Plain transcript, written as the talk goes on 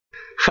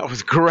That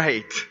was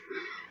great.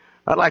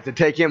 I'd like to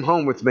take him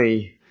home with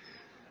me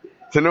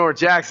to North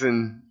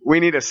Jackson. We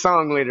need a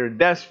song leader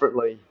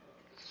desperately.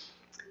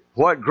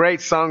 What great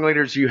song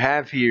leaders you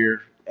have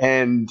here,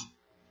 and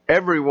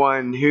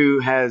everyone who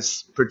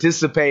has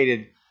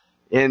participated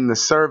in the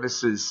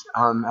services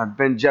have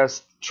been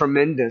just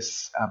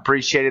tremendous. I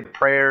appreciated the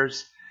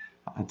prayers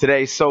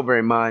today so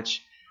very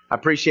much. I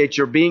appreciate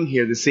your being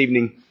here this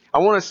evening. I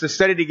want us to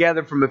study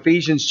together from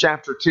Ephesians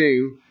chapter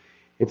 2.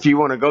 If you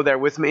want to go there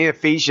with me,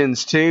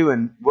 Ephesians 2,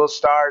 and we'll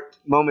start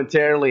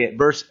momentarily at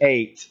verse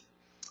 8.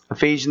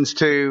 Ephesians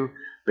 2,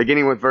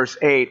 beginning with verse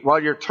 8.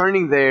 While you're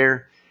turning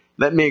there,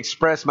 let me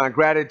express my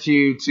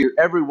gratitude to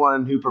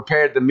everyone who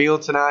prepared the meal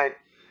tonight,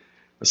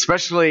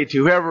 especially to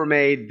whoever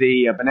made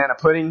the banana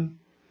pudding.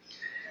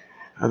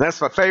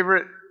 That's my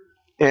favorite,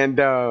 and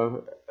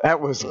that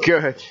was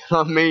good.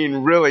 I mean,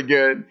 really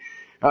good.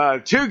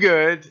 Too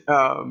good,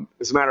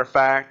 as a matter of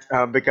fact,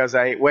 because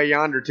I ate way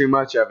yonder too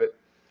much of it.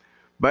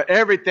 But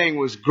everything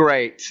was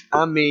great.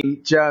 I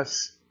mean,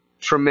 just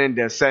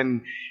tremendous.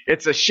 And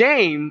it's a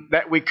shame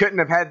that we couldn't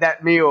have had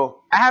that meal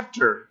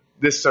after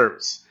this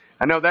service.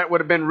 I know that would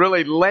have been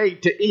really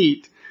late to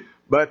eat,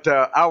 but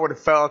I would have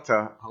felt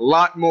a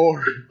lot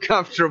more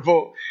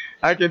comfortable.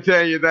 I can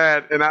tell you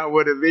that. And I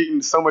would have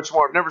eaten so much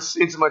more. I've never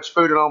seen so much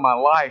food in all my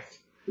life.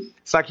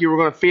 It's like you were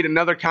going to feed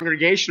another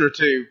congregation or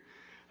two.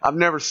 I've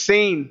never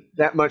seen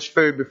that much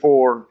food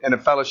before in a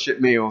fellowship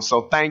meal.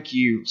 So thank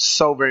you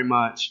so very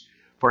much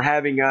for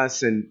having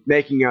us and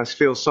making us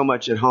feel so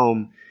much at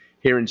home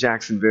here in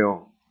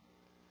Jacksonville.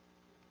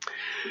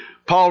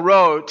 Paul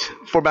wrote,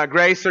 "For by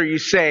grace are you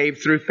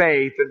saved through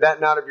faith, and that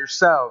not of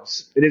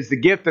yourselves. It is the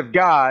gift of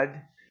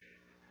God,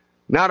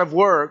 not of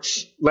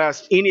works,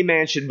 lest any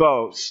man should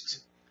boast.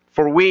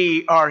 For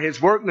we are his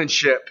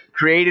workmanship,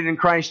 created in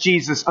Christ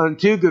Jesus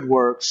unto good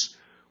works,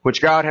 which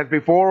God hath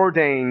before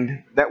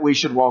ordained that we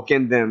should walk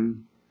in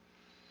them."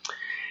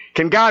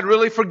 Can God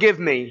really forgive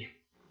me?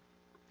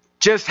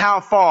 Just how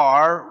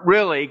far,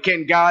 really,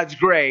 can God's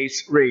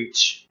grace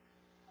reach?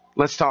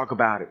 Let's talk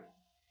about it.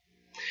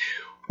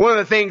 One of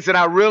the things that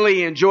I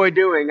really enjoy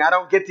doing, I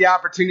don't get the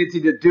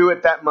opportunity to do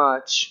it that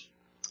much,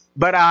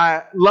 but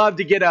I love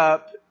to get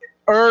up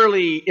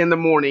early in the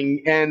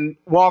morning and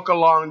walk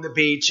along the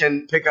beach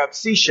and pick up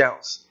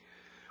seashells.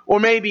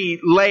 Or maybe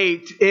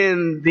late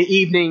in the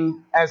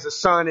evening as the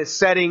sun is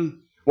setting,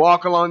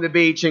 walk along the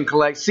beach and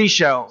collect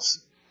seashells.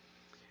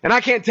 And I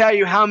can't tell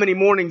you how many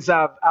mornings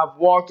I've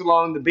walked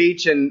along the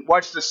beach and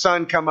watched the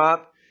sun come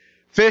up,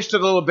 fished a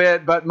little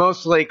bit, but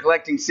mostly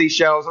collecting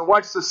seashells, or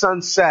watched the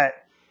sun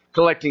set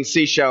collecting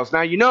seashells.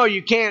 Now,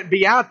 you can't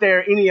be out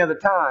there any other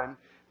time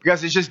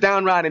because it's just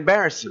downright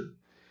embarrassing.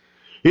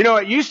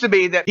 It used to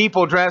be that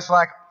people dressed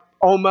like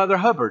old Mother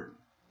Hubbard.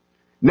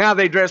 Now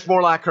they dress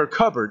more like her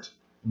cupboard,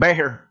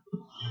 bare.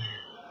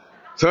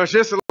 So it's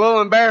just a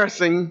little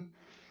embarrassing.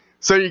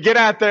 So you get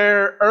out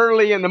there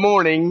early in the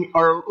morning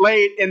or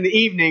late in the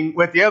evening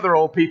with the other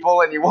old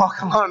people and you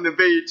walk along the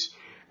beach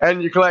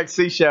and you collect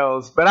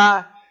seashells. But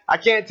I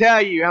can't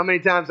tell you how many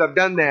times I've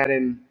done that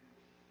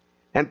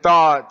and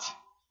thought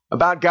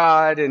about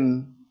God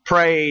and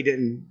prayed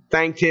and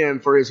thanked Him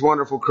for His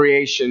wonderful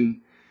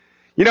creation.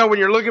 When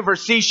you're looking for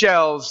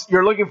seashells,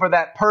 you're looking for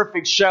that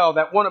perfect shell,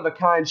 that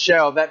one-of-a-kind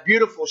shell, that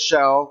beautiful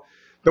shell,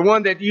 the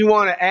one that you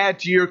want to add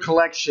to your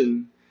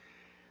collection.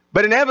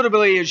 But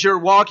inevitably, as you're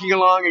walking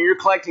along and you're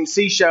collecting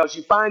seashells,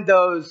 you find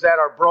those that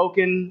are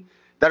broken,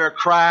 that are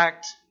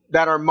cracked,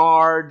 that are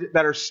marred,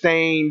 that are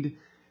stained,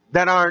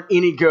 that aren't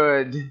any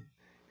good.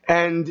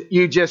 And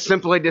you just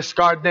simply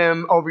discard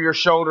them over your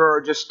shoulder or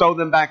just throw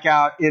them back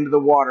out into the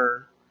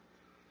water.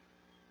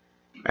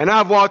 And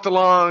I've walked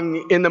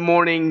along in the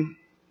morning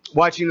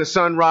watching the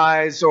sun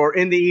rise, or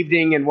in the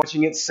evening and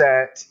watching it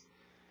set,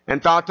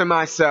 and thought to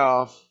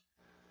myself,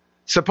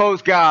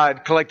 suppose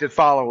God collected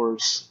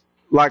followers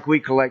like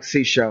we collect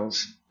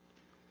seashells.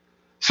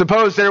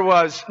 Suppose there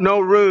was no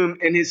room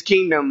in His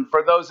kingdom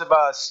for those of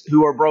us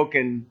who are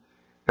broken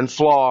and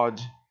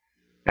flawed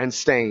and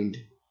stained.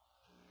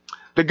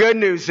 The good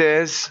news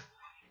is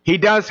He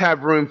does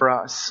have room for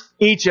us,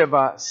 each of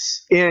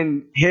us,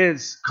 in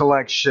His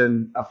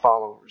collection of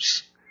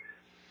followers.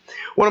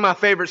 One of my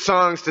favorite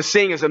songs to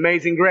sing is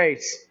Amazing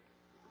Grace.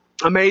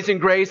 Amazing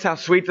Grace, how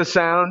sweet the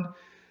sound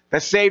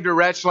that saved a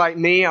wretch like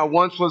me. I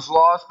once was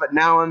lost, but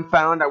now I'm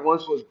found. I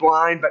once was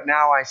blind, but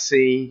now I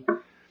see.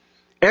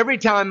 Every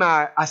time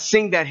I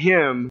sing that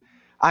hymn,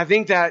 I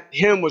think that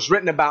hymn was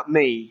written about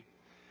me.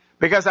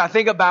 Because I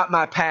think about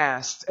my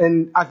past,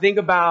 and I think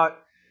about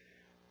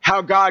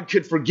how God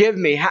could forgive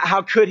me.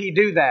 How could He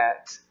do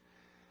that?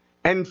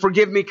 And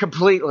forgive me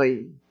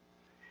completely.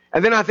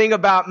 And then I think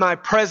about my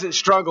present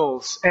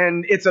struggles,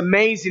 and it's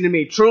amazing to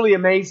me, truly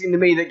amazing to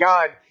me, that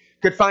God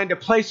could find a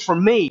place for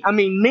me,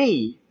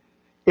 me,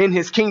 in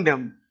His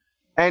kingdom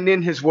and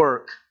in His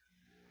work.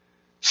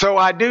 So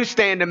I do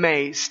stand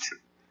amazed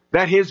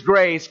that His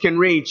grace can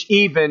reach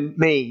even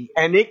me,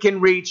 and it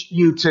can reach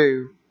you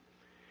too.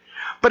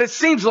 But it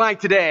seems like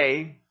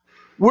today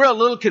we're a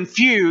little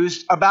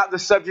confused about the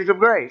subject of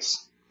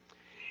grace.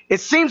 it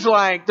seems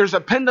like there's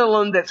a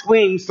pendulum that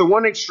swings to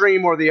one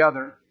extreme or the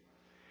other.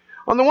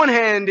 On the one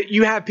hand,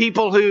 you have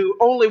people who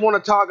only want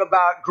to talk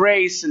about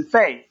grace and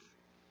faith.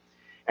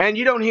 And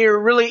you don't hear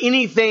really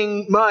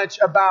anything much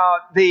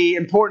about the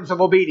importance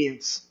of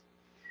obedience.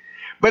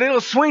 But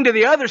it'll swing to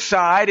the other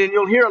side, and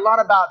you'll hear a lot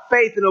about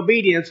faith and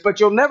obedience, but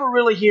you'll never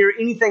really hear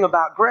anything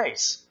about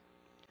grace.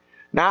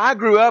 Now, I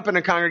grew up in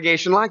a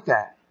congregation like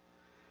that.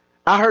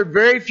 I heard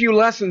very few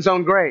lessons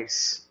on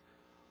grace,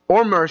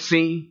 or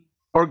mercy,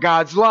 or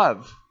God's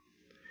love.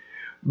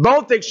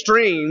 Both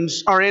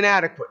extremes are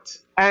inadequate,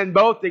 and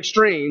both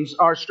extremes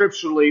are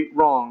scripturally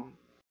wrong.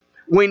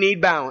 We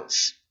need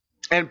balance.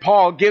 And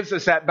Paul gives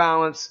us that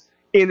balance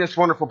in this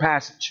wonderful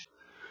passage.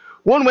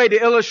 One way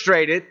to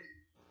illustrate it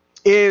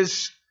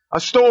is a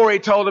story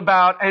told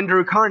about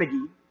Andrew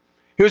Carnegie.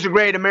 He was a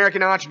great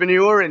American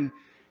entrepreneur, and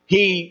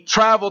he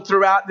traveled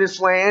throughout this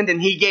land,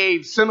 and he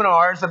gave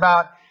seminars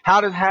about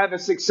how to have a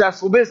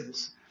successful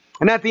business.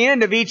 And at the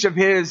end of each of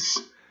his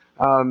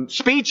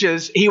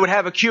speeches, he would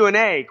have a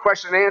Q&A,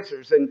 question and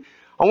answers. And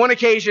on one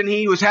occasion,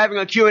 he was having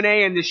a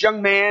Q&A, and this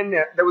young man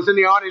that was in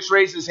the audience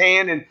raised his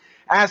hand and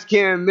asked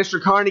him,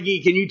 Mr.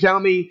 Carnegie, can you tell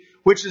me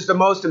which is the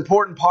most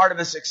important part of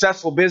a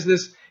successful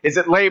business? Is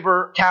it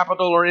labor,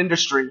 capital, or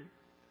industry?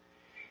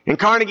 And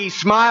Carnegie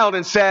smiled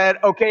and said,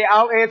 okay,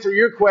 I'll answer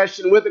your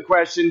question with a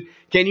question.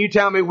 Can you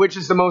tell me which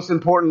is the most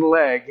important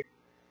leg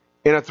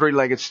in a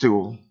three-legged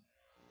stool?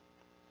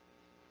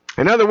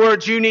 In other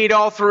words, you need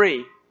all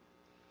three.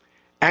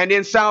 And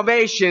in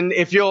salvation,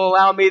 if you'll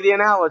allow me the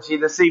analogy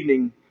this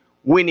evening,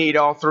 we need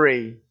all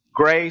three: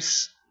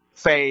 grace,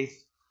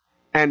 faith,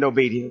 and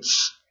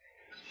obedience.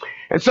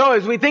 And so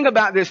as we think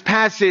about this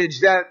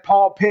passage that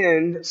Paul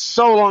penned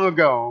so long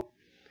ago,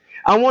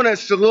 I want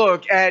us to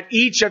look at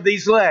each of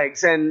these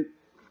legs, and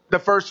the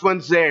first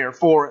one's there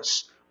for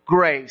us: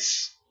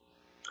 grace.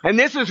 And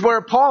this is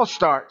where Paul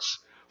starts.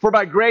 For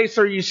by grace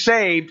are you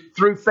saved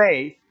through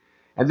faith,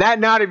 and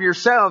that not of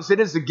yourselves, it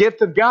is the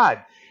gift of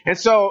God. And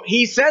so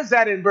he says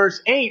that in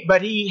verse 8,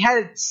 but he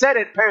had said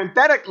it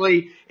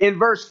parenthetically in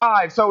verse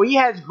 5. So he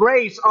has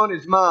grace on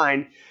his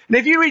mind. And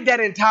if you read that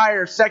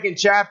entire second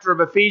chapter of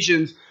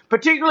Ephesians,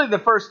 particularly the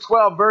first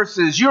 12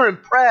 verses, you're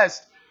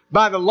impressed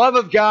by the love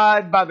of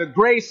God, by the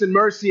grace and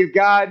mercy of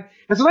God.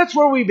 And so that's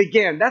where we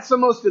begin. That's the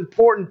most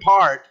important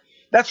part.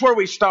 That's where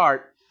we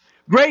start.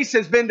 Grace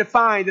has been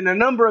defined in a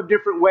number of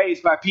different ways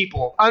by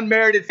people.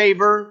 Unmerited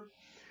favor,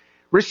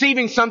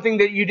 receiving something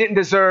that you didn't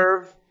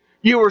deserve.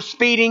 You were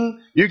speeding,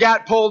 you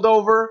got pulled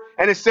over,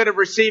 and instead of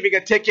receiving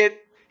a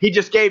ticket, he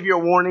just gave you a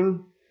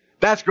warning.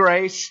 That's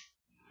grace.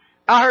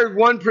 I heard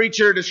one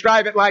preacher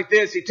describe it like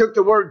this. He took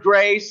the word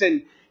grace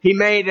and he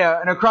made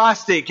an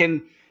acrostic,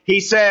 and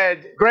he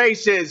said,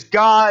 grace is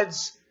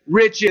God's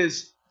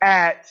riches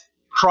at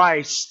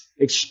Christ's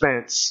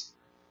expense.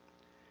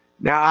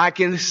 Now I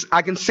can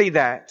see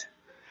that.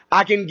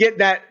 I can get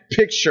that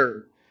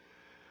picture.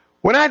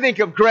 When I think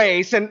of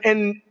grace,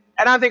 and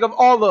I think of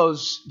all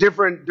those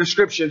different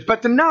descriptions,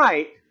 but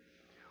tonight,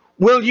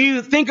 will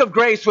you think of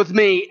grace with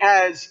me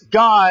as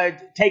God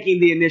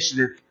taking the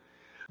initiative,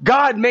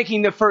 God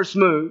making the first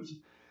move,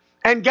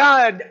 and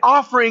God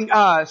offering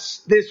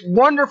us this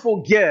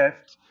wonderful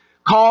gift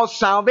called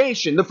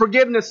salvation, the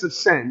forgiveness of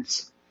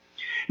sins.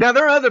 Now,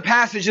 there are other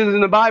passages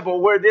in the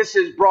Bible where this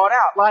is brought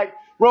out, like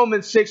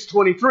Romans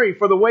 6:23,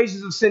 for the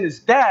wages of sin is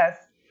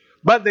death,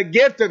 but the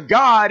gift of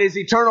God is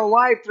eternal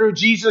life through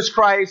Jesus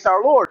Christ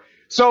our Lord.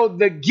 So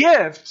the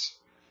gift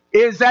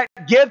is that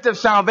gift of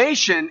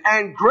salvation,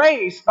 and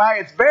grace, by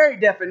its very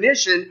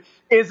definition,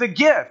 is a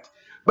gift.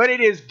 But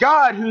it is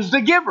God who's the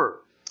giver.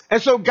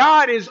 And so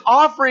God is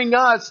offering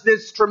us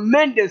this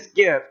tremendous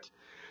gift.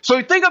 So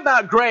we think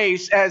about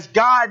grace as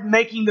God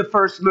making the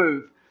first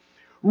move.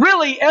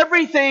 Really,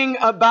 everything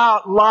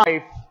about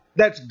life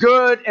that's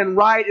good and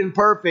right and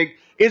perfect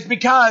is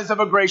because of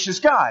a gracious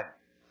God.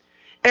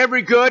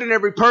 Every good and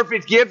every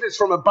perfect gift is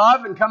from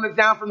above and cometh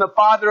down from the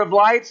Father of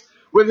lights,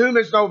 with whom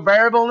is no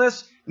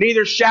variableness,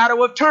 neither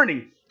shadow of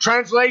turning.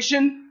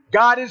 Translation,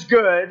 God is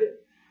good,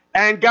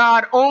 and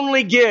God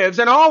only gives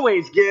and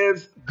always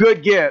gives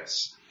good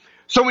gifts.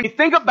 So when you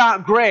think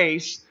about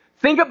grace,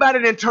 think about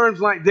it in terms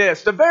like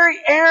this. The very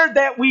air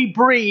that we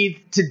breathe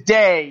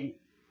today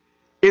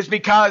is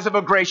because of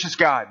a gracious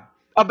God,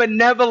 a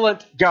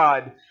benevolent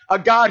God, a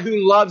God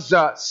who loves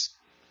us.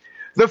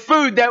 The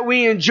food that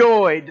we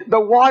enjoyed, the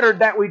water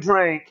that we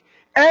drank,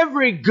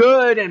 every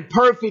good and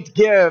perfect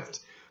gift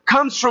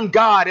comes from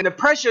God, and the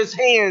precious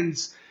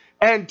hands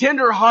and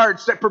tender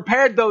hearts that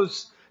prepared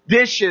those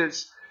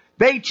dishes,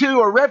 they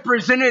too are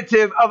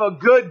representative of a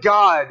good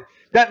God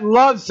that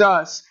loves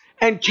us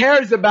and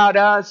cares about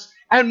us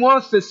and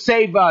wants to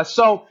save us.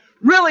 So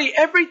really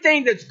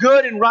everything that's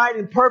good and right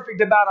and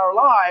perfect about our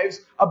lives,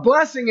 a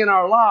blessing in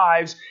our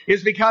lives,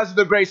 is because of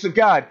the grace of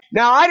God.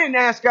 Now, I didn't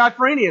ask God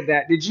for any of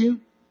that, did you?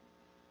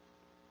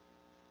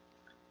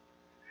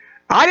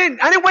 I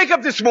didn't wake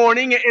up this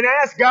morning and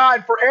ask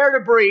God for air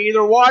to breathe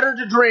or water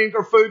to drink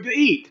or food to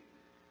eat.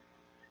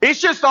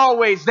 It's just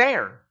always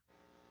there.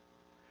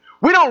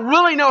 We don't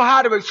really know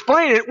how to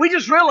explain it. We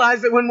just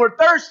realize that when we're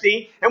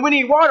thirsty and we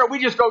need water,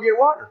 we just go get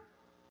water.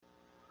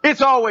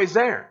 It's always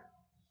there.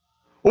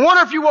 I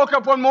wonder if you woke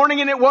up one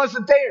morning and it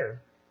wasn't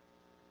there.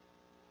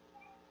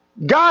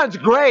 God's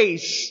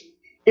grace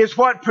is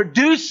what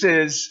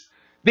produces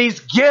these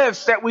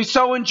gifts that we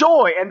so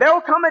enjoy. And there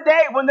will come a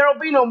day when there will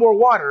be no more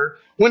water,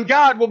 when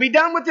God will be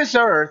done with this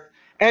earth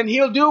and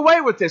He'll do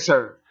away with this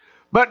earth.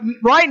 But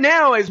right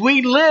now, as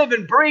we live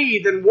and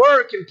breathe and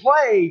work and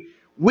play,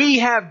 we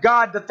have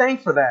God to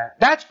thank for that.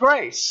 That's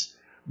grace.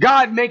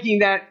 God making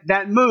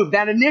that move,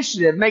 that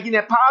initiative, making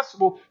that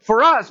possible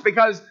for us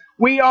because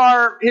we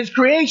are His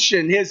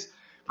creation, His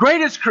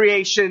greatest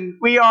creation.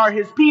 We are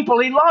His people.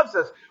 He loves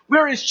us.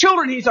 We're His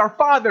children. He's our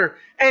Father.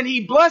 And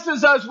He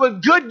blesses us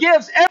with good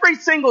gifts every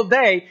single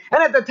day.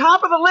 And at the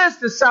top of the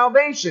list is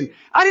salvation.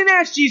 I didn't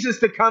ask Jesus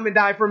to come and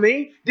die for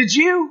me. Did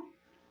you?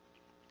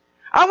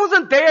 I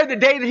wasn't there the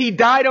day that He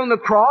died on the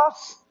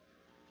cross.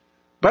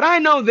 But I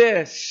know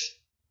this.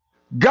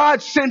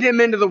 God sent Him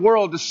into the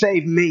world to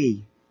save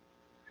me.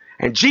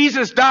 And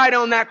Jesus died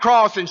on that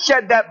cross and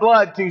shed that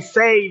blood to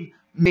save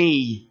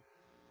me.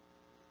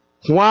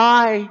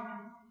 Why?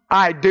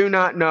 I do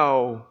not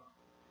know,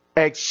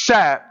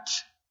 except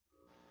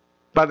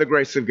by the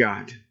grace of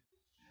God.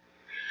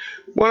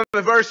 One of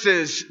the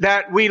verses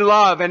that we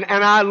love, and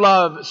I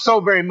love so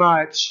very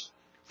much,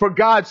 for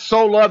God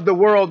so loved the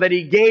world that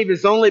He gave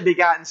His only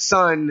begotten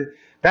Son,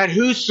 that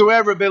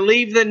whosoever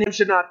believed in Him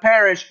should not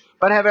perish,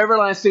 but have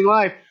everlasting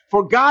life.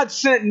 For God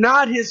sent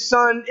not His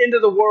Son into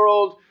the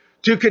world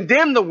to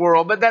condemn the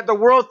world, but that the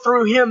world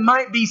through Him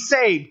might be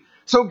saved.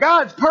 So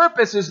God's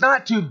purpose is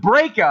not to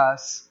break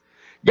us.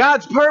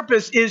 God's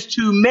purpose is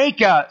to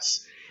make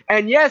us.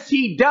 And yes,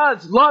 He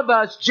does love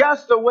us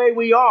just the way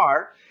we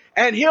are.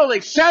 And He'll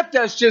accept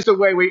us just the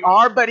way we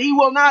are. But He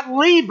will not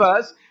leave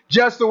us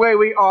just the way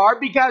we are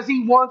because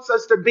He wants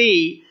us to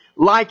be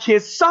like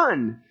His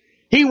Son.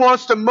 He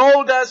wants to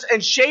mold us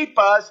and shape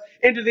us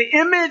into the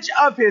image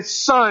of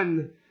His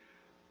Son.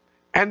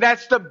 And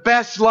that's the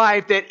best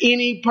life that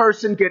any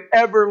person could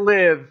ever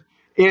live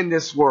in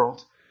this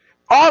world.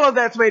 All of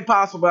that's made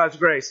possible by His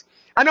grace.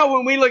 I know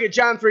when we look at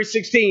John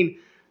 3:16,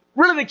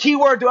 really the key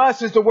word to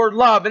us is the word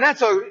love. And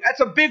that's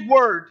a big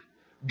word.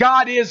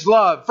 God is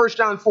love. 1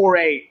 John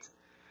 4:8.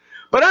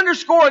 But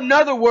underscore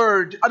another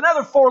word,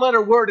 another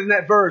 4-letter word in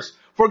that verse.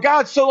 For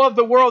God so loved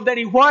the world that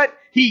He what?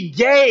 He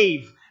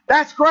gave.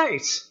 That's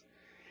grace.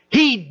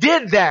 He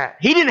did that.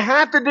 He didn't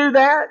have to do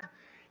that.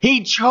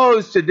 He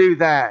chose to do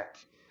that.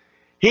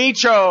 He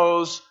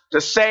chose to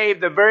save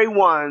the very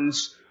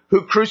ones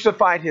who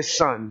crucified His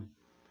Son.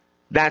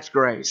 That's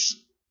grace.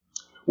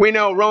 We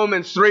know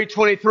Romans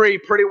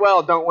 3:23 pretty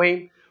well, don't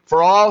we?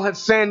 For all have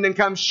sinned and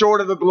come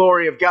short of the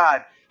glory of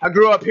God. I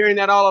grew up hearing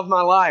that all of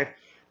my life.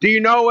 Do you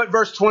know what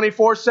verse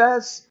 24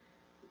 says?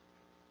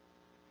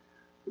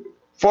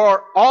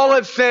 For all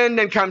have sinned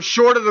and come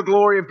short of the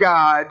glory of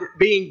God,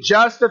 being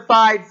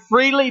justified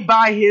freely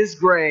by His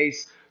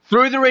grace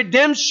through the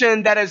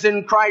redemption that is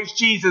in Christ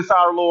Jesus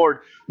our Lord.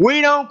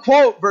 We don't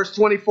quote verse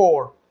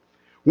 24.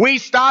 We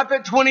stop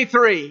at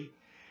 23.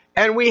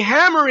 And we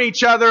hammer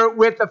each other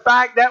with the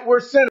fact that we're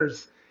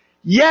sinners.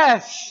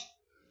 Yes,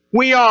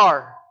 we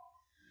are.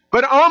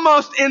 But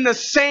almost in the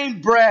same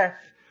breath,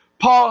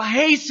 Paul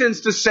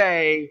hastens to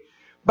say,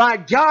 by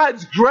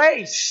God's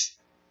grace,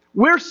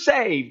 we're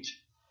saved.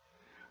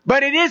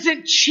 But it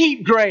isn't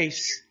cheap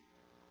grace.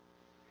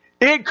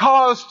 It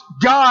cost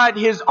God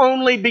His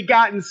only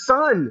begotten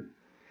Son.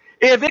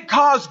 If it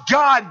cost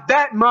God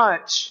that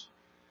much,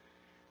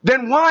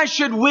 then why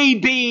should we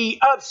be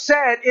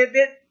upset if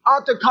it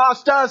ought to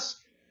cost us,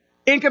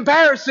 in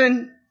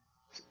comparison,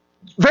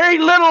 very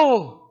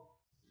little,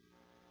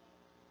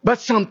 but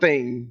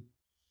something?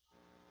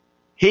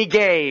 He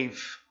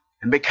gave.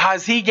 And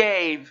because He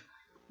gave,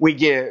 we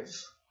give.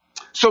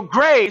 So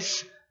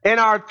grace, in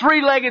our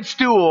three-legged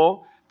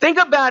stool, think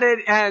about it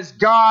as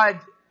God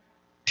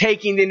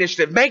taking the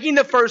initiative, making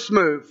the first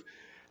move.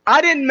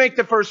 I didn't make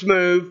the first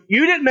move.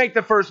 You didn't make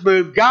the first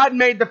move. God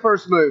made the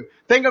first move.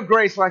 Think of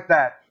grace like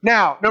that.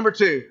 Now, number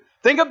 2,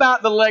 think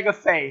about the leg of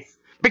faith,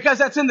 because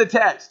that's in the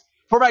text.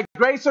 For by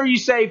grace are you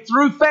saved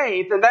through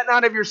faith, and that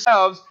not of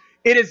yourselves.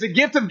 It is the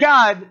gift of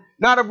God,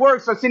 not of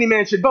works, lest any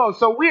man should boast.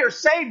 So we are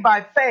saved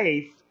by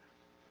faith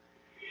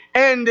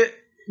and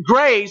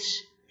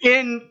grace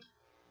in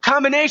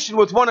combination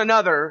with one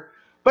another.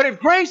 But if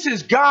grace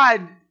is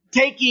God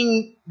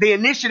taking the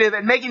initiative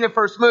and making the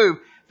first move,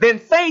 then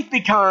faith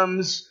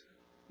becomes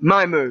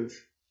my move.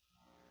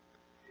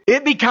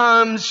 It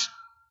becomes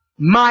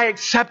my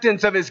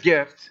acceptance of His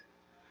gift.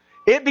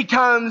 It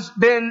becomes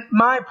then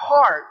my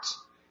part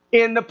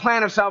in the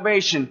plan of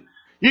salvation.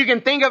 You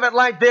can think of it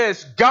like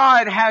this.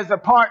 God has a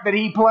part that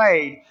He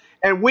played,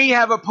 and we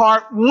have a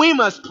part we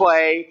must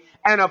play,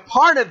 and a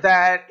part of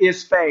that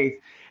is faith.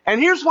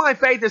 And here's why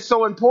faith is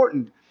so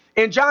important.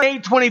 In John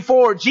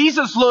 8:24,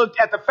 Jesus looked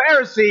at the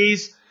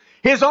Pharisees,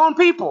 His own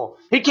people.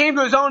 He came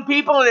to His own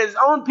people, and His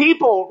own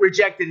people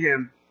rejected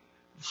Him.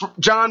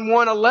 John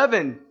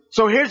 1:11.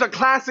 So here's a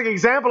classic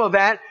example of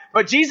that.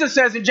 But Jesus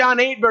says in John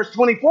 8, verse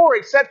 24,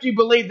 except you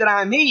believe that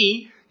I am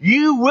He,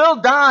 you will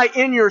die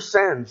in your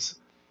sins.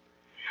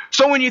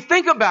 So when you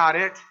think about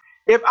it,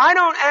 if I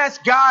don't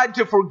ask God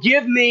to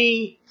forgive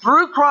me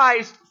through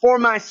Christ for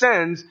my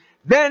sins,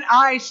 then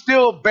I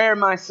still bear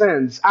my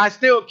sins. I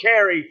still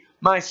carry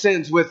my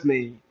sins with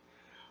me.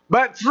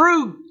 But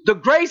through the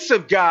grace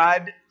of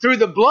God, through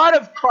the blood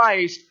of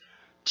Christ,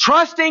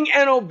 trusting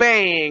and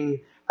obeying,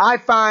 I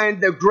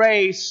find the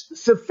grace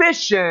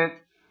sufficient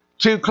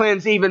to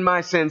cleanse even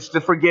my sins,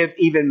 to forgive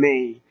even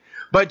me.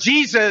 But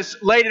Jesus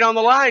laid it on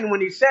the line when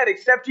He said,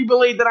 except you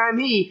believe that I am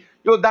He,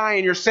 you'll die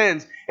in your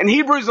sins. And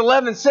Hebrews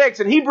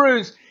 11:6, and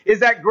Hebrews is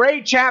that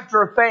great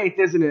chapter of faith,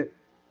 isn't it?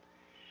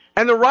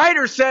 And the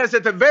writer says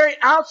at the very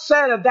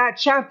outset of that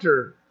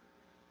chapter,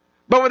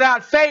 but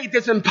without faith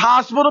it's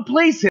impossible to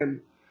please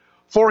Him.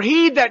 For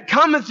he that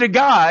cometh to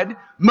God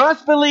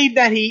must believe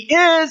that He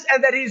is,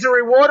 and that He's a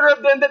rewarder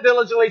of them that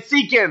diligently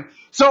seek Him.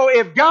 So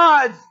if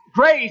God's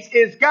grace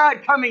is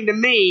God coming to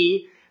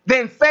me,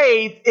 then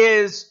faith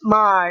is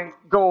my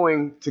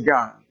going to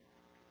God.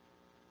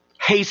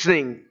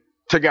 Hastening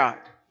to God.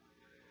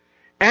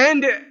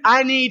 And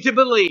I need to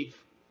believe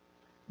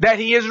that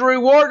He is a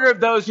rewarder of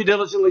those who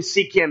diligently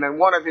seek Him. And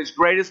one of His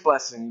greatest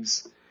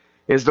blessings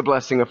is the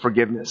blessing of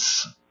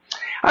forgiveness.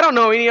 I don't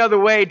know any other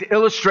way to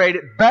illustrate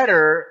it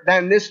better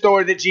than this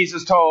story that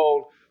Jesus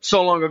told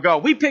so long ago.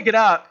 We pick it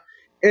up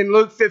in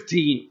Luke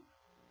 15.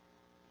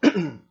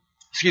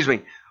 Excuse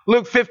me.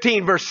 Luke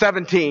 15, verse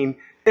 17,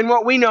 in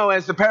what we know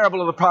as the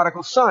parable of the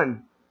prodigal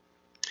son.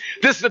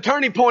 This is the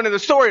turning point of the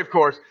story, of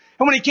course.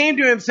 And when he came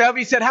to himself,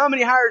 he said, how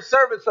many hired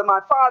servants of my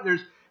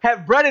father's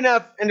have bread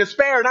enough and to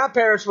spare, and I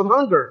perish with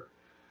hunger?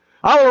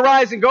 I will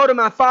arise and go to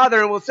my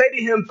father, and will say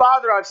to him,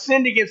 Father, I've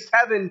sinned against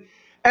heaven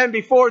and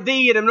before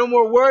thee, and am no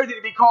more worthy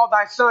to be called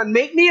thy son.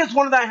 Make me as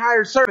one of thy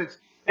hired servants.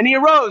 And he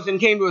arose and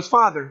came to his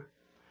father.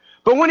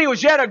 But when he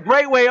was yet a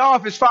great way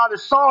off, his father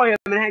saw him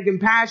and had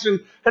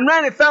compassion, and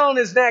ran and fell on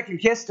his neck and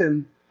kissed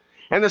him.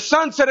 And the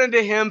son said unto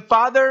him,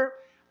 Father,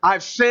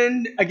 I've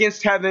sinned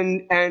against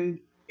heaven and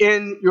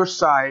in your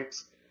sight,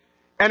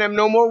 and am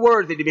no more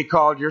worthy to be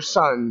called your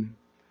son.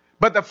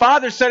 But the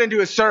father said unto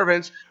his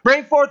servants,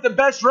 Bring forth the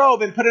best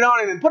robe and put it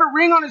on him, and put a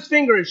ring on his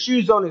finger and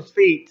shoes on his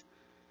feet.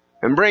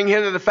 And bring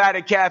hither the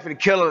fatted calf and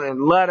kill it,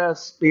 and let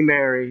us be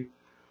merry.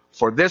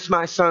 For this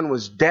my son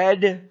was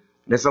dead, and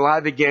is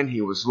alive again.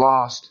 He was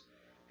lost,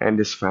 and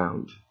is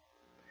found.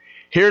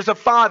 Here's a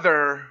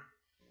father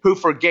who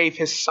forgave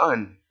his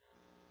son.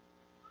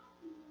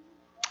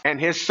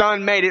 And his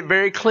son made it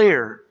very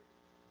clear,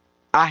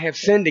 I have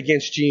sinned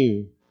against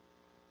you.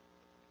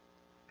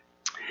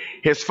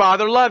 His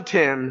father loved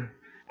him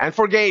and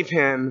forgave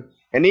him.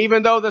 And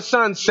even though the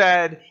son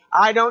said,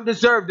 I don't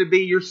deserve to be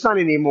your son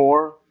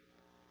anymore,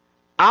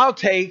 I'll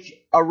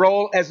take a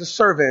role as a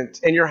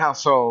servant in your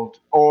household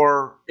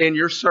or in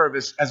your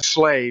service as a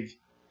slave.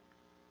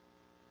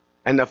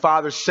 And the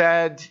father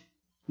said,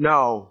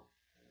 no,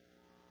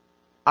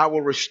 I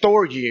will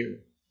restore you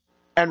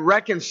and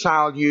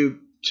reconcile you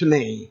to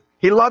me.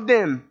 He loved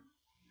him.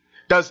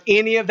 Does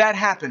any of that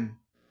happen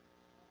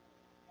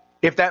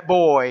if that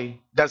boy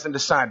doesn't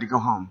decide to go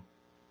home?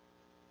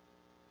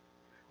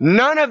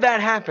 None of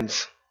that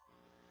happens.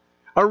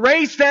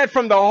 Erase that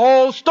from the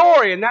whole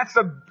story, and that's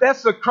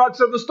the crux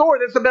of the story.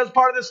 That's the best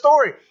part of the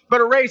story.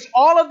 But erase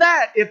all of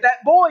that if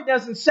that boy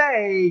doesn't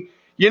say,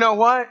 you know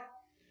what?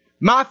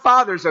 My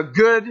father's a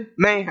good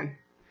man.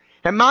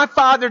 And my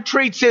father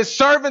treats his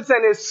servants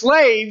and his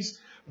slaves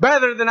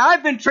better than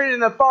I've been treated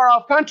in a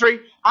far-off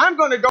country. I'm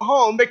going to go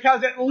home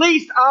because at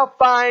least I'll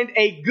find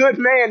a good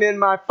man in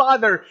my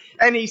father.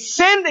 And he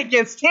sinned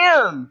against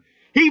him.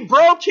 He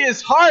broke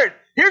his heart.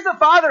 Here's a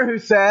father who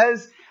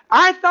says,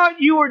 I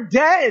thought you were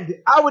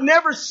dead. I would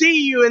never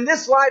see you in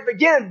this life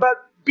again. But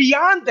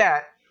beyond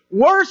that,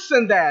 worse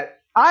than that,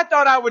 I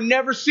thought I would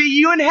never see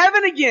you in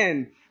heaven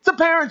again. It's a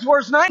parent's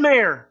worst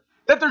nightmare,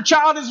 that their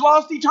child is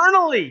lost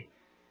eternally.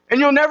 And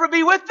you'll never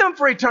be with them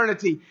for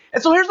eternity.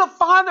 And so here's a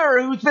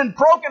father who's been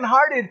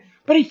brokenhearted,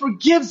 but he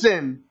forgives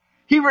him.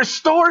 He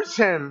restores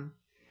him.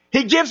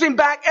 He gives him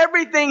back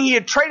everything he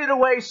had traded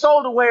away,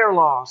 sold away, or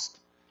lost.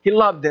 He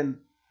loved him.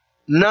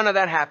 None of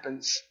that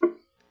happens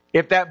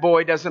if that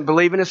boy doesn't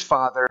believe in his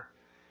father,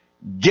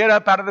 get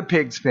up out of the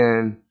pig's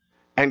pen,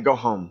 and go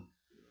home.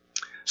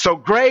 So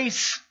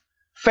grace,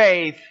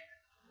 faith,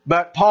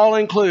 but Paul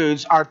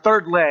includes our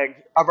third leg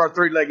of our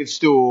three-legged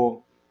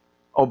stool,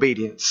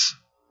 obedience.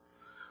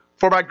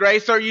 For by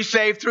grace are you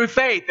saved through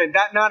faith, and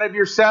that not of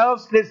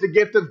yourselves, it is the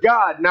gift of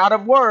God, not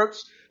of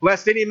works,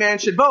 lest any man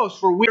should boast.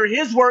 For we are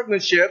his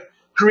workmanship,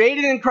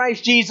 created in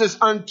Christ Jesus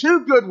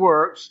unto good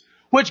works,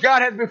 which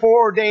God hath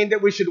before ordained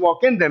that we should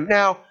walk in them.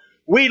 Now,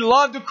 we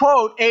love to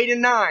quote 8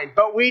 and 9,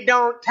 but we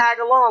don't tag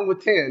along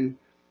with 10.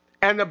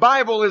 And the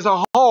Bible is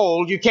a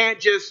whole. You can't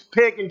just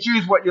pick and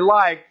choose what you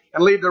like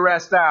and leave the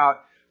rest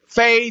out.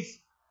 Faith,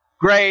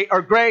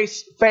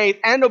 grace, faith,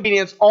 and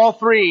obedience, all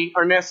three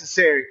are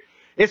necessary.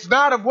 It's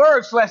not of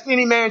works, lest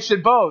any man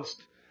should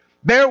boast.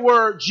 There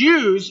were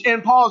Jews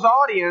in Paul's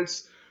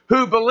audience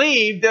who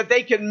believed that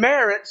they could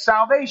merit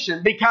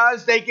salvation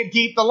because they could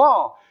keep the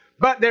law.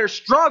 But their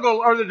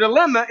struggle or the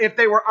dilemma, if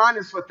they were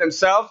honest with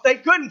themselves, they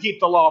couldn't keep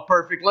the law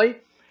perfectly.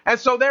 And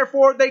so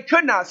therefore they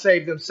could not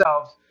save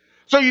themselves.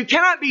 So you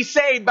cannot be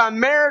saved by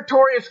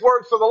meritorious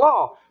works of the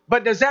law.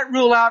 But does that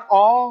rule out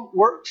all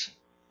works?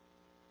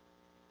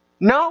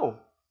 No.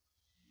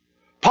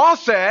 Paul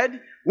said,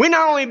 we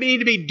not only need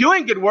to be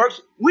doing good works,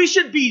 we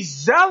should be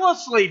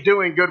zealously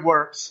doing good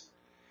works.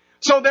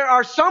 So there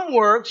are some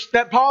works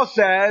that Paul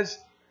says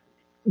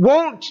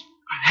won't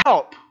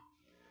help.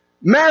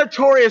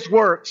 Meritorious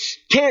works,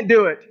 can't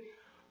do it.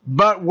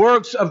 But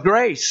works of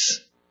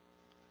grace,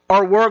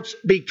 or works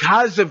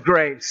because of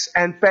grace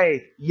and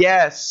faith,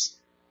 yes,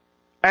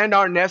 and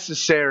are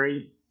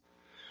necessary.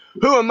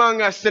 Who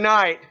among us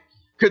tonight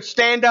could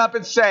stand up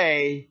and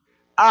say,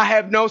 I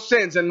have no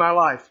sins in my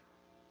life?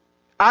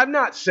 I've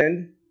not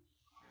sinned.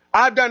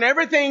 I've done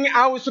everything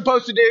I was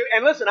supposed to do.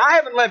 And listen, I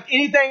haven't left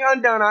anything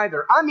undone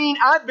either. I mean,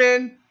 I've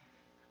been,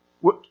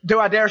 do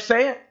I dare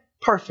say it?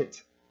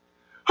 Perfect.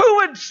 Who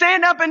would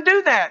stand up and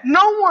do that?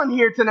 No one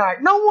here tonight.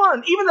 No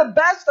one. Even the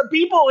best of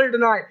people here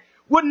tonight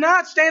would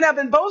not stand up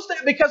and boast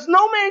that, because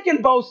no man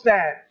can boast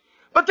that.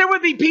 But there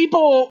would be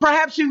people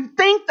perhaps who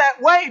think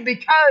that way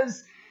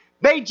because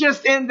they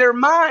just in their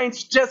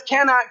minds just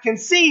cannot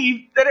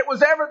conceive that it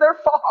was ever their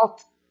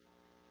fault.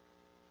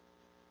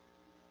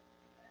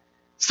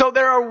 So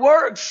there are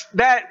works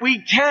that we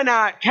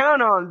cannot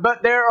count on,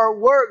 but there are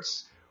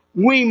works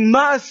we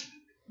must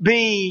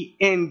be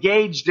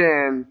engaged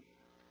in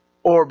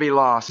or be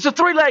lost. It's a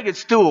three-legged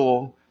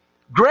stool: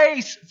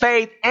 grace,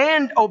 faith,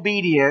 and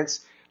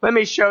obedience. Let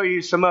me show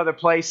you some other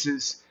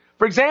places.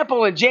 For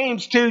example, in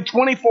James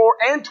 2:24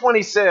 and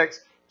 26,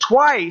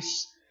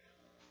 twice,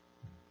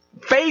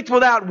 faith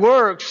without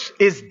works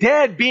is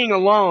dead being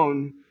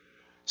alone.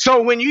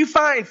 So when you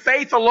find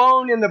faith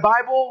alone in the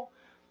Bible,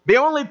 the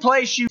only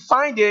place you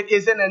find it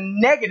is in a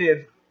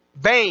negative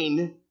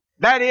vein.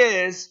 That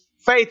is,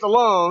 faith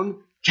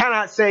alone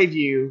cannot save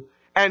you.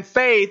 And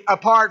faith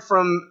apart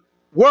from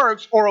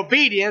works or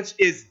obedience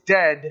is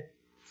dead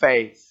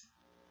faith.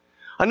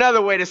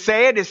 Another way to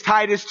say it is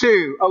Titus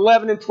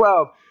 2:11 and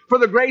 12. For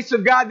the grace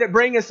of God that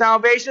bringeth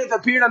salvation hath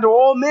appeared unto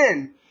all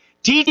men,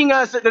 teaching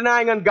us that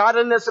denying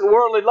ungodliness and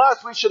worldly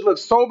lust, we should live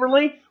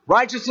soberly,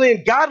 righteously,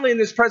 and godly in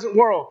this present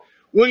world.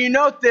 Will you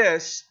note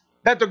this?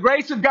 That the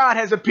grace of God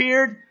has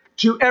appeared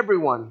to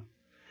everyone.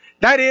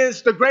 That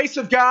is, the grace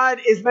of God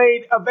is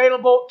made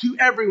available to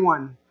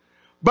everyone.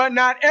 But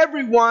not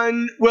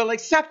everyone will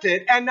accept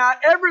it, and not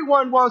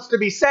everyone wants to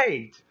be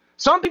saved.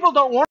 Some people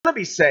don't want to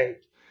be saved.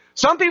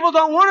 Some people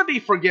don't want to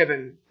be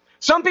forgiven.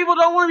 Some people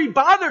don't want to be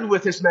bothered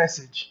with this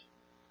message.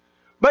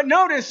 But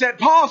notice that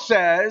Paul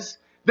says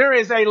there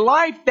is a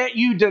life that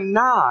you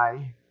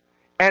deny,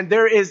 and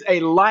there is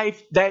a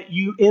life that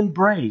you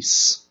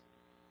embrace.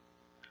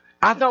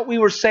 I thought we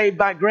were saved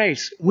by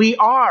grace. We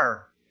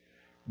are.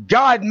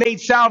 God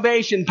made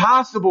salvation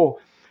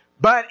possible.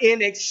 But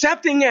in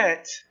accepting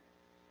it,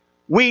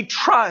 we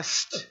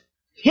trust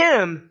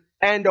Him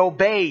and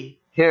obey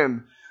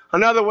Him.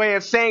 Another way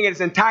of saying it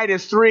is in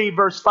Titus 3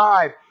 verse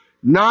 5.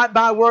 Not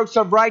by works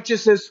of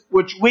righteousness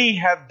which we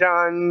have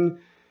done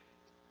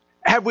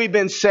have we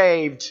been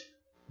saved,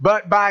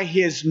 but by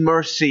His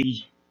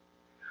mercy,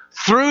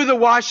 through the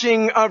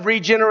washing of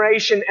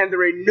regeneration and the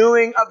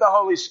renewing of the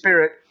Holy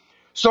Spirit.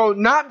 So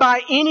not by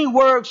any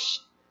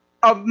works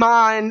of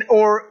mine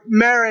or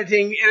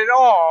meriting it at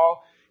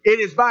all. It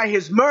is by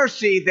His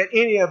mercy that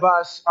any of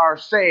us are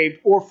saved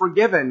or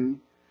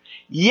forgiven.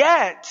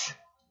 Yet,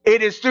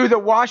 it is through the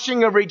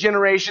washing of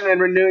regeneration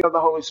and renewing of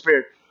the Holy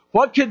Spirit.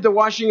 What could the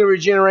washing of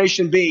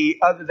regeneration be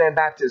other than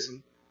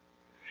baptism?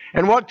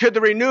 And what could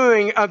the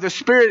renewing of the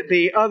Spirit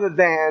be other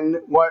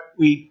than what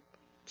we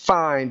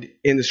find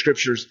in the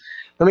Scriptures?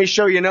 Let me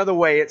show you another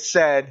way it's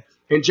said.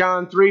 In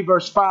John 3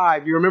 verse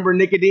 5, you remember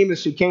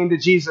Nicodemus who came to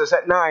Jesus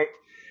at night,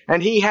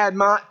 and he had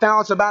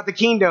thoughts about the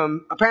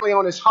kingdom apparently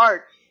on his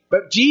heart.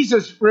 But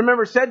Jesus,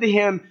 remember, said to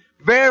him,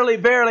 Verily,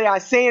 verily, I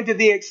say unto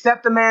thee,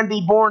 except a man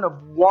be born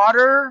of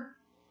water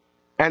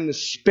and the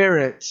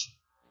Spirit,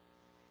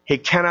 he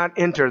cannot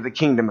enter the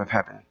kingdom of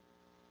heaven.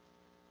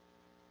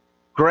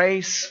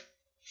 Grace,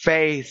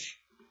 faith,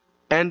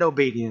 and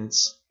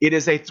obedience. It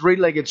is a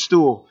three-legged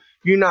stool.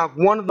 You knock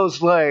one of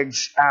those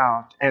legs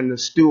out and the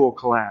stool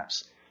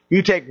collapses.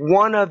 You take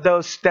one of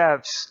those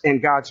steps in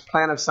God's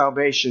plan of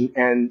salvation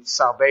and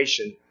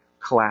salvation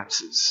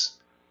collapses.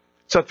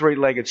 It's a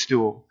three-legged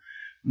stool.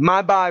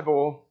 My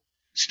Bible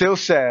still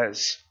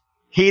says,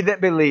 He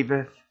that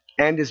believeth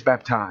and is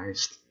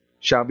baptized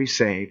shall be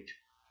saved.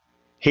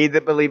 He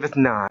that believeth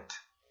not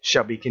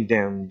shall be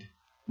condemned.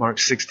 Mark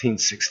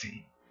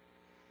 16:16.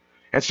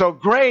 And so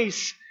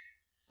grace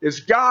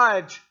is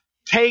God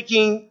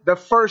taking the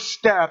first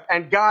step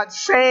and God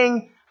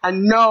saying, I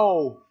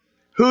know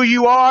who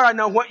you are. I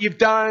know what you've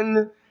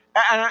done.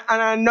 And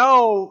I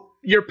know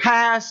your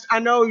past. I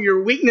know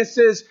your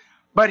weaknesses.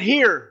 But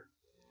here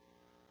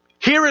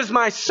is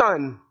my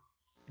Son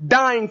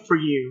dying for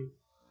you.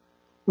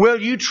 Will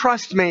you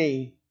trust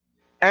me?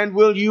 And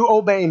will you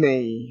obey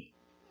me?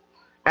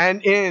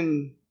 And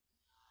in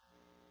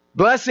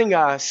blessing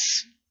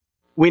us,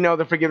 we know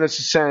the forgiveness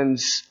of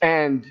sins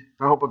and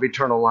the hope of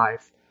eternal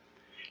life.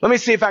 Let me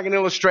see if I can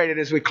illustrate it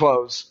as we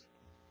close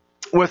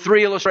with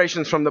 3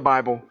 illustrations from the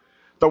Bible.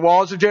 The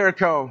walls of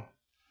Jericho.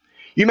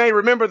 You may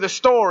remember the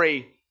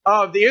story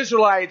of the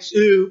Israelites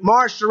who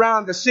marched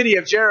around the city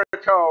of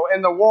Jericho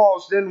and the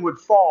walls then would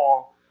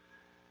fall.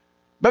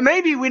 But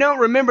maybe we don't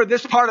remember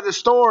this part of the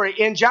story.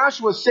 In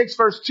Joshua 6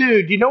 verse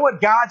 2, do you know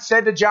what God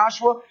said to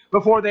Joshua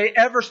before they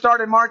ever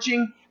started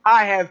marching?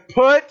 I have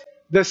put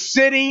the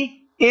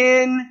city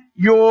in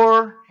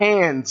your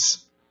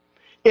hands.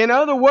 In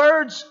other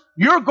words,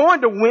 you're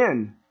going to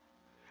win.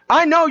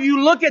 I know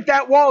you look at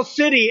that walled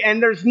city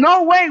and there's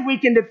no way we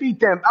can defeat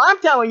them. I'm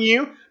telling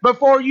you,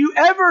 before you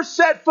ever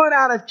set foot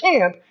out of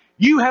camp,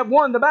 you have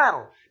won the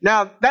battle.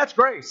 Now, that's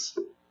grace.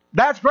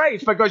 That's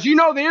grace because you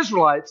know the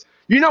Israelites.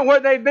 You know where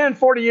they've been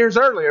 40 years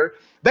earlier.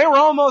 They were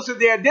almost at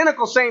the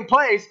identical same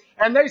place,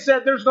 and they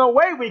said, there's no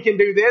way we can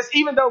do this.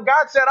 Even though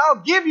God said,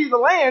 I'll give you the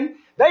land,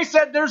 they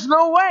said, there's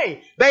no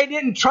way. They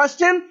didn't trust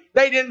Him.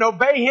 They didn't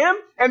obey Him.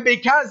 And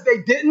because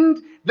they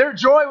didn't, their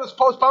joy was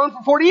postponed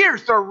for 40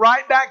 years. They're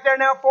right back there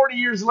now 40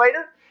 years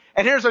later.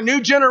 And here's a new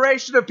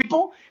generation of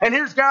people. And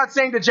here's God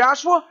saying to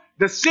Joshua,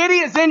 the city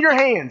is in your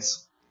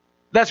hands.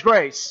 That's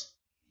grace.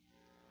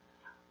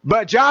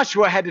 But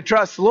Joshua had to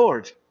trust the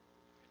Lord.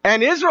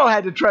 And Israel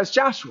had to trust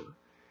Joshua.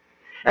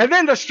 And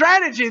then the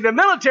strategy, the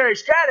military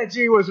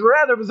strategy was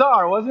rather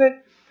bizarre, wasn't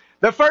it?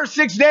 The first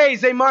 6 days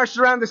they marched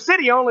around the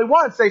city only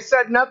once. They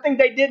said nothing,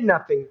 they did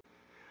nothing.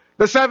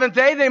 The 7th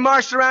day they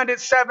marched around it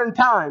 7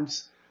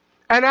 times.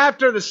 And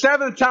after the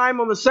 7th time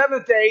on the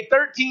 7th day,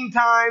 13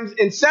 times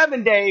in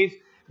 7 days,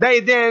 they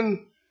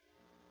then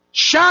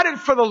shouted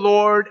for the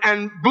Lord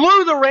and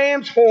blew the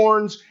ram's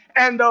horns,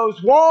 and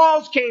those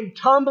walls came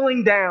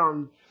tumbling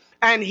down.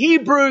 And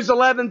Hebrews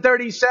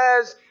 11:30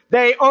 says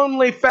they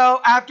only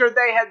fell after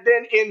they had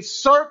been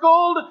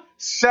encircled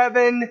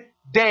 7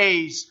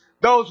 days.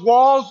 Those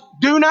walls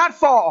do not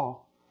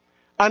fall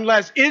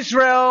unless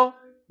Israel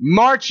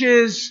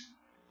marches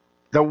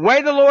the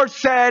way the Lord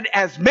said,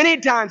 as many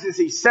times as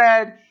He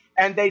said,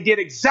 and they did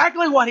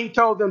exactly what He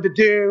told them to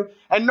do.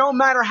 And no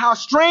matter how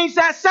strange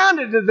that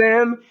sounded to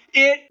them,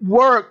 it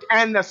worked,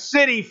 and the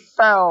city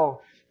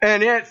fell,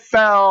 and it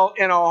fell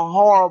in a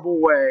horrible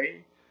way.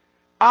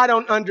 I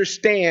don't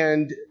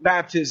understand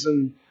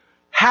baptism.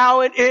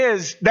 How it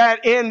is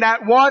that in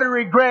that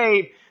watery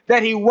grave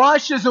that He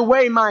washes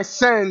away my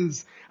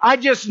sins. I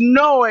just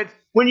know it.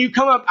 When you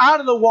come up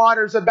out of the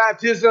waters of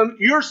baptism,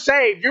 you're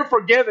saved. You're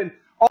forgiven.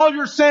 All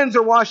your sins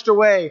are washed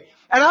away.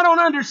 And I don't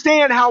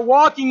understand how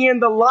walking in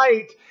the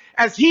light,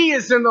 as He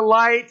is in the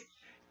light,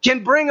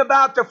 can bring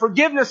about the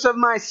forgiveness of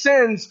my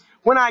sins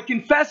when I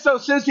confess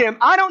those sins to Him.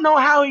 I don't know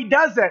how He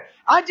does that.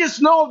 I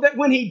just know that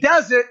when He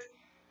does it,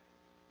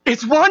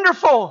 it's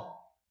wonderful.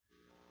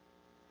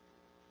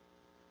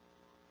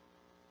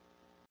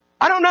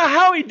 I don't know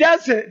how He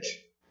does it.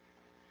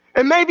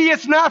 And maybe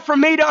it's not for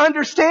me to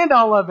understand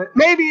all of it.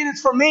 Maybe it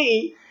is for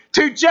me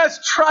to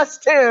just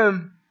trust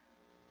Him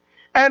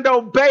and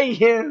obey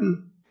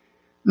Him,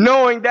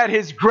 knowing that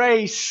His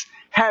grace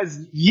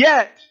has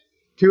yet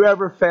to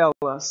ever fail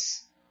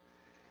us.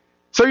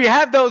 So you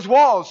have those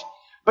walls.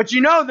 But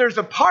you know there's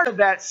a part of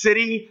that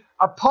city,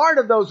 a part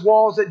of those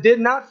walls that did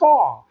not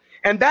fall.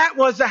 And that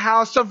was the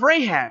house of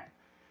Rahab.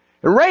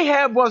 And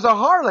Rahab was a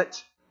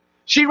harlot.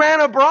 She ran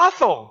a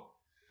brothel.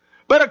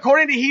 But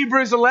according to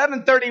Hebrews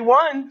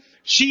 11:31,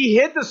 she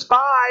hid the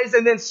spies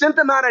and then sent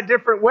them out a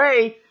different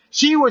way.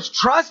 She was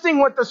trusting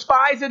what the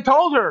spies had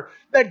told her,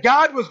 that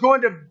God was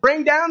going to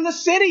bring down the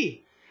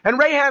city. And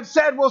Rahab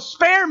said, well,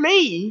 spare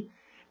me.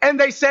 And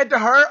they said to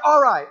her,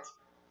 all right,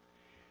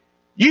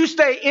 you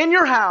stay in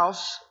your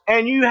house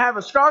and you have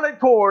a scarlet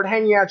cord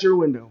hanging out your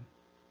window.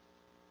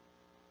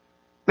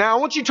 Now, I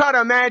want you to try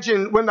to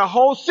imagine when the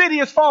whole city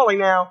is falling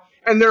now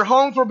and their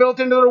homes were built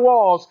into their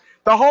walls.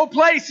 The whole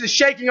place is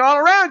shaking all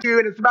around you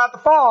and it's about to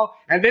fall.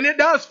 And then it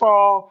does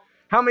fall.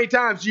 How many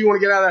times do you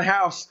want to get out of that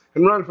house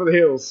and run for the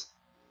hills?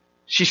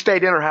 She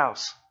stayed in her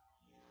house.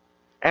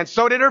 And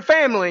so did her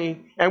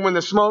family. And when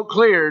the smoke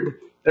cleared,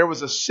 there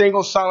was a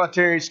single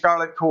solitary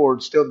scarlet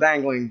cord still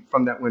dangling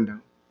from that window.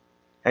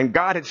 And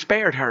God had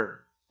spared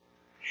her.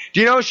 Do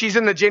you know she's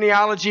in the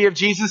genealogy of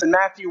Jesus in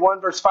Matthew 1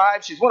 verse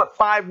 5? She's one of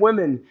 5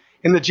 women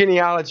in the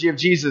genealogy of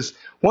Jesus.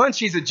 1,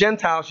 she's a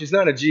Gentile. She's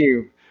not a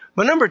Jew.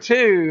 But number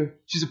 2,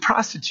 she's a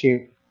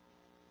prostitute.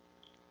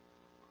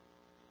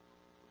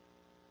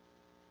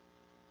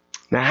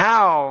 Now,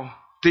 how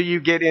do you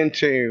get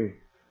into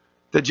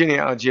the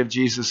genealogy of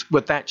Jesus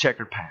with that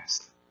checkered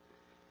past?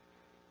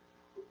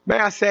 May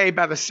I say,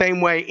 by the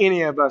same way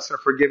any of us are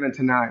forgiven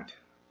tonight,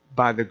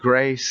 by the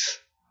grace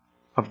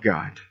of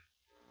God.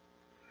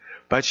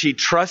 But she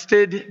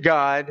trusted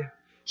God,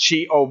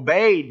 she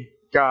obeyed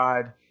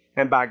God,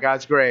 and by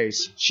God's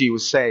grace, she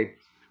was saved.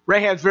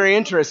 Rahab's very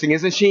interesting,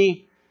 isn't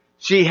she?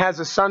 She has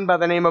a son by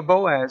the name of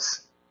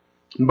Boaz.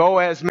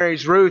 Boaz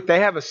marries Ruth. They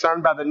have a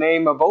son by the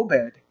name of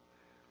Obed.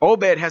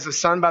 Obed has a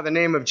son by the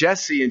name of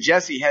Jesse, and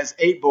Jesse has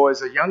 8 boys,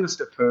 the youngest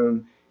of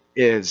whom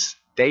is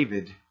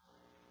David.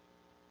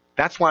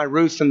 That's why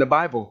Ruth's in the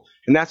Bible.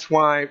 And that's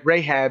why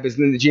Rahab is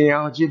in the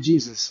genealogy of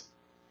Jesus.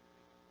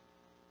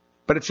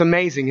 But it's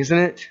amazing, isn't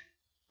it?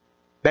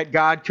 That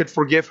God could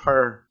forgive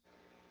her,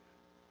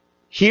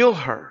 heal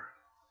her,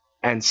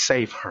 and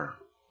save her.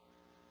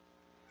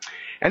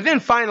 And then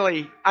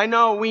finally, I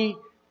know we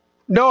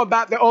know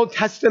about the Old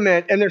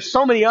Testament, and there's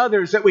so many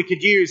others that we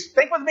could use.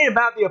 Think with me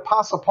about the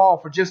Apostle Paul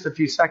for just a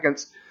few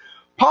seconds.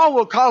 Paul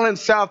will call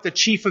himself the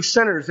chief of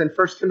sinners in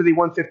 1 Timothy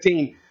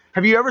 1:15.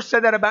 Have you ever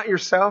said that about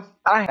yourself?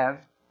 I have.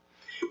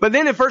 But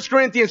then in 1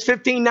 Corinthians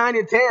 15:9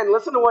 and 10,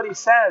 listen to what he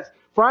says.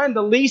 For I am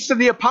the least of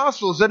the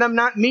apostles, that I'm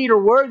not meet or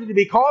worthy to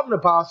be called an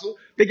apostle,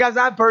 because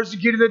I've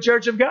persecuted the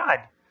church of God.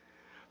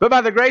 But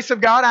by the grace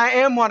of God, I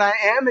am what I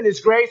am, and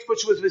His grace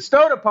which was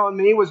bestowed upon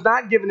me was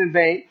not given in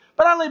vain,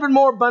 but I labored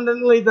more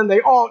abundantly than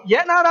they ought.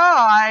 Yet not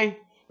I,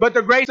 but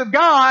the grace of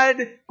God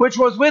which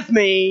was with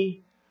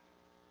me.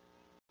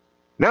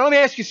 Now let me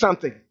ask you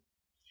something.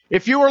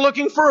 If you were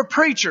looking for a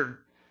preacher,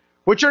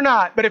 which you're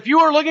not, but if you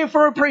were looking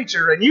for a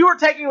preacher and you were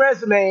taking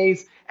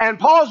resumes and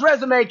Paul's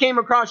resume came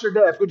across your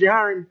desk, would you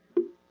hire him?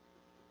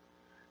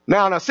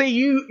 Now see,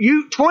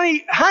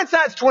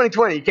 hindsight's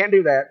 20/20. You can't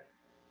do that.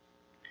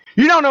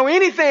 You don't know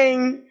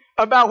anything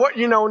about what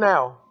you know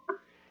now.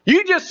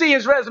 You just see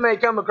his resume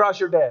come across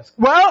your desk.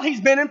 Well, he's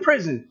been in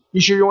prison.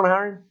 You sure you want to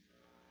hire him?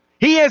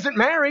 He isn't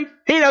married.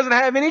 He doesn't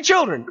have any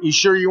children. You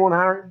sure you want to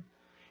hire him?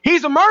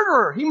 He's a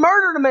murderer. He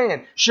murdered a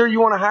man. Sure you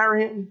want to hire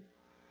him?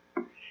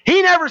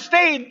 He never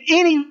stayed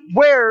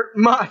anywhere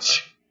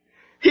much.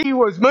 He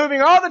was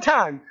moving all the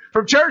time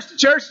from church to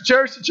church to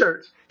church to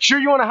church. Sure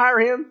you want to hire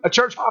him? A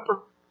church hopper?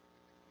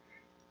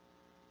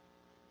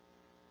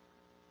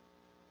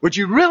 Would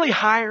you really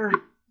hire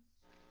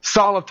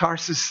Saul of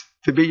Tarsus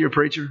to be your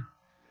preacher?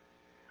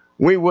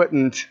 We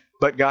wouldn't,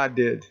 but God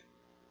did.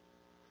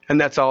 And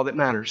that's all that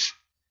matters.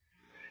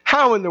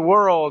 How in the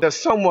world does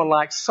someone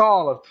like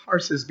Saul of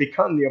Tarsus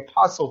become the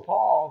Apostle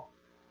Paul?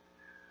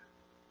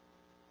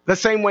 The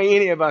same way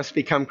any of us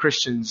become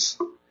Christians,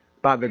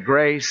 by the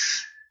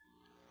grace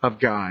of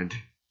God.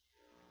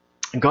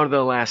 And go to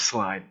the last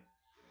slide.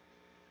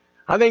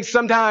 I think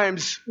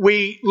sometimes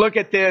we look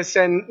at this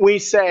and we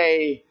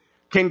say,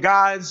 can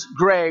God's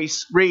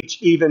grace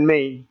reach even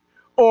me?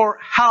 Or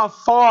how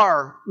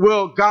far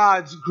will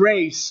God's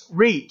grace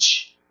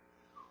reach?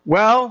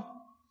 Well,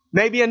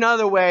 maybe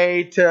another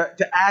way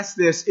to ask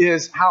this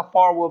is, how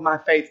far will my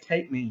faith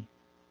take me?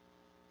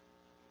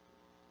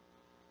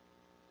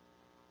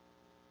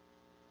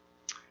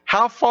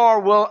 How far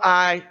will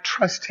I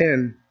trust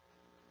Him?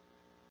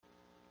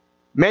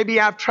 Maybe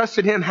I've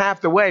trusted Him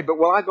half the way, but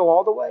will I go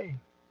all the way?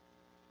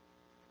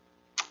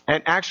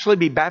 And actually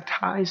be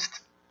baptized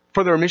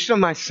for the remission of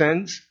my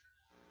sins?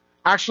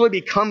 Actually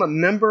become a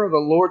member of the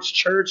Lord's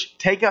church,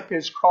 take up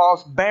His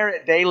cross, bear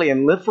it daily,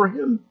 and live for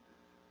Him?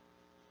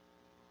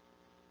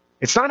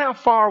 It's not how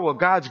far will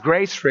God's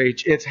grace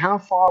reach, it's how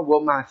far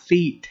will my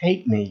feet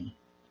take me.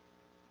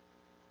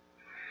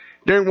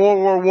 During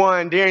World War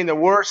I, during the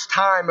worst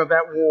time of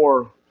that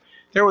war,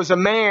 there was a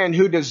man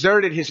who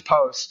deserted his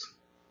post.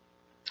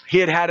 He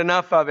had had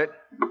enough of it.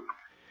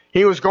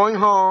 He was going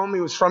home.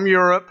 He was from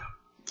Europe.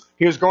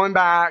 He was going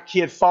back. He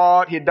had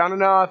fought. He had done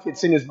enough. He'd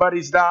seen his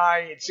buddies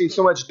die. He'd seen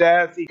so much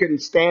death. He couldn't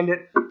stand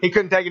it. He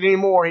couldn't take it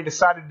anymore. He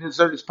decided to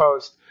desert his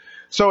post.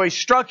 So he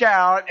struck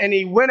out and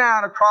he went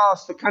out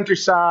across the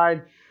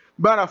countryside,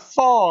 but a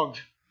fog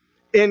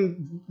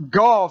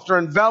engulfed or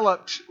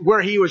enveloped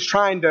where he was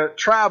trying to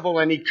travel,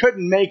 and he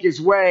couldn't make his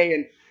way.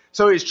 And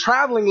so he's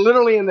traveling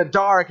literally in the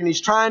dark, and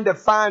he's trying to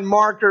find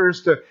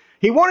markers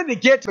he wanted to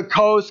get to the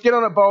coast, get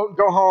on a boat,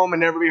 go home, and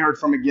never be heard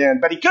from again.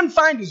 But he couldn't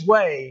find his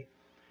way.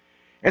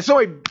 And so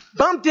he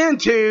bumped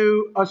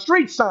into a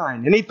street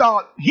sign, and he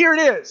thought, here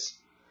it is.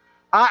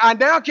 I've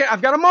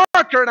got a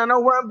marker, and I know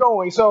where I'm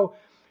going. So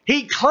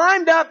he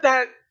climbed up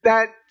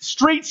that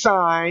street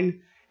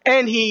sign,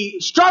 and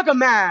he struck a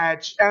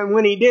match, and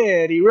when he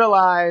did, he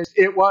realized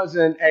it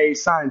wasn't a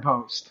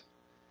signpost.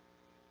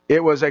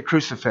 It was a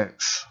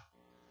crucifix.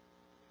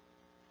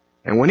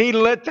 And when he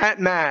lit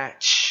that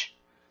match,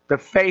 the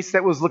face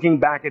that was looking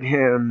back at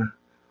him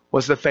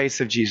was the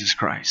face of Jesus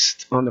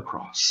Christ on the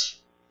cross.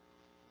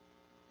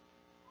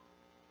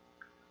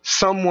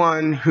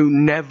 Someone who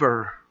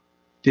never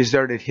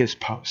deserted his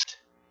post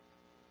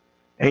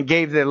and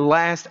gave the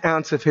last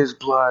ounce of his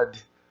blood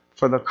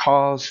for the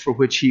cause for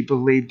which he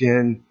believed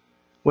in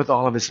with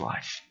all of his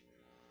life.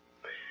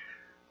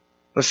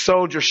 The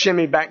soldier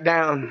shimmied back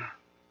down,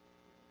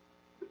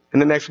 and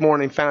the next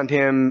morning found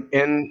him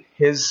in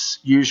his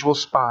usual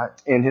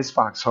spot in his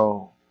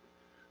foxhole,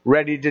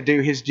 ready to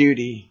do his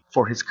duty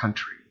for his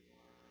country.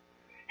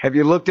 Have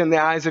you looked in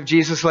the eyes of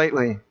Jesus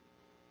lately?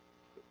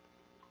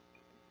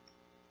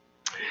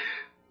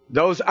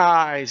 Those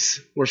eyes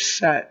were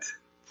set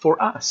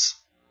for us.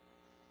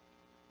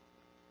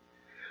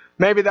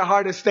 Maybe the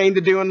hardest thing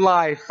to do in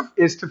life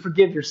is to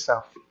forgive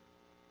yourself.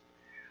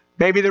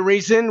 Maybe the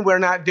reason we're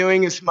not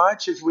doing as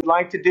much as we'd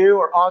like to do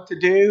or ought to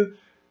do,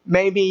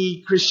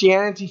 maybe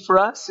Christianity for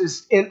us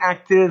is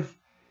inactive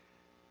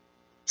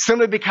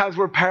simply because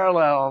we're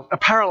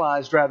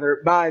paralyzed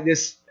by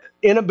this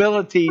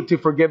inability to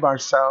forgive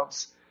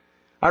ourselves.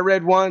 I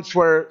read once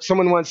where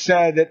someone once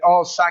said that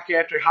all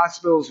psychiatric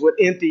hospitals would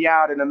empty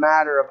out in a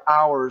matter of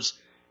hours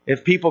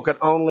if people could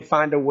only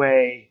find a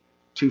way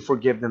to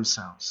forgive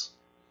themselves.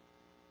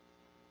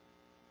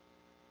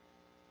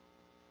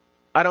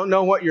 I don't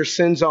know what your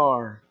sins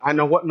are. I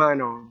know what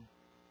mine are.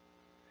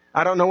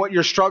 I don't know what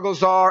your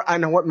struggles are. I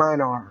know what mine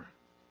are.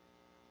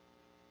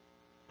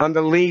 I'm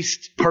the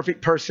least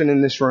perfect person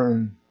in this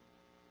room.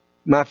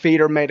 My feet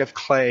are made of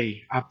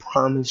clay, I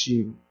promise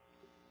you.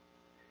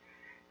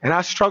 And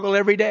I struggle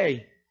every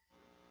day.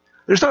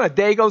 There's not a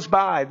day goes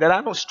by that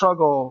I don't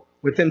struggle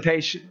with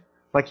temptation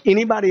like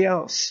anybody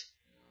else.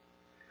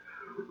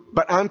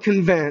 But I'm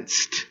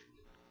convinced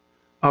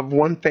of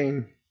one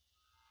thing.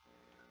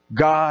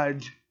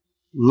 God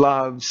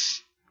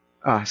loves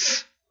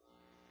us.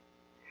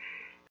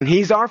 And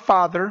He's our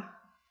Father,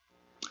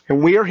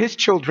 and we are His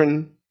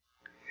children.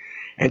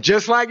 And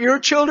just like your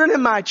children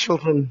and my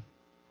children,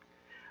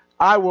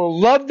 I will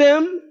love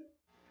them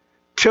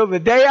till the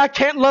day I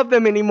can't love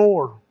them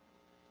anymore.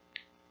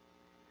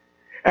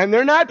 And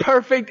they're not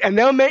perfect, and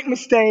they'll make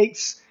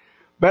mistakes,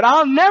 but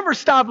I'll never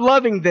stop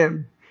loving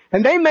them.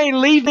 And they may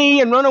leave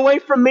me and run away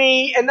from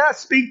me and not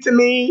speak to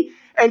me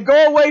and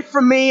go away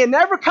from me and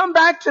never come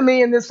back to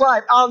me in this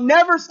life. I'll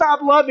never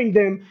stop loving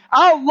them.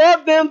 I'll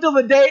love them till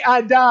the day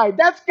I die.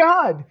 That's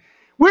God.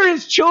 We're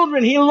His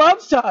children. He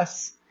loves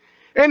us.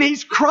 And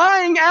He's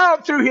crying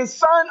out through His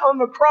Son on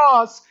the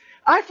cross,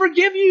 I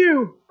forgive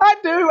you. I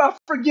do. I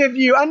forgive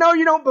you. I know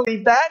you don't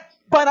believe that,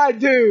 but I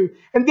do.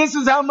 And this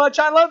is how much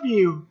I love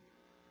you.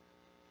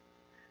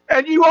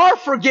 And you are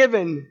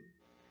forgiven.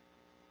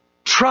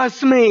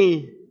 Trust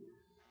me.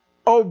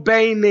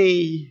 Obey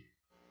me.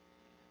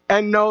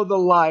 And know the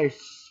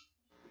life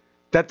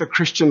that the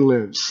Christian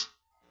lives.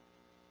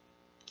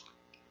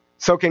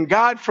 So can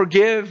God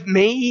forgive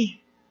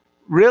me?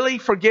 Really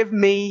forgive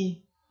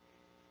me?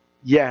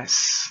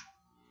 Yes.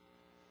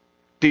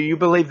 Do you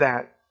believe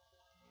that?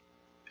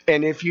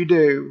 And if you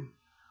do,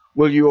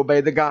 will you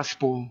obey the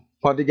gospel?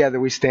 While together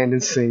we stand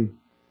and sing.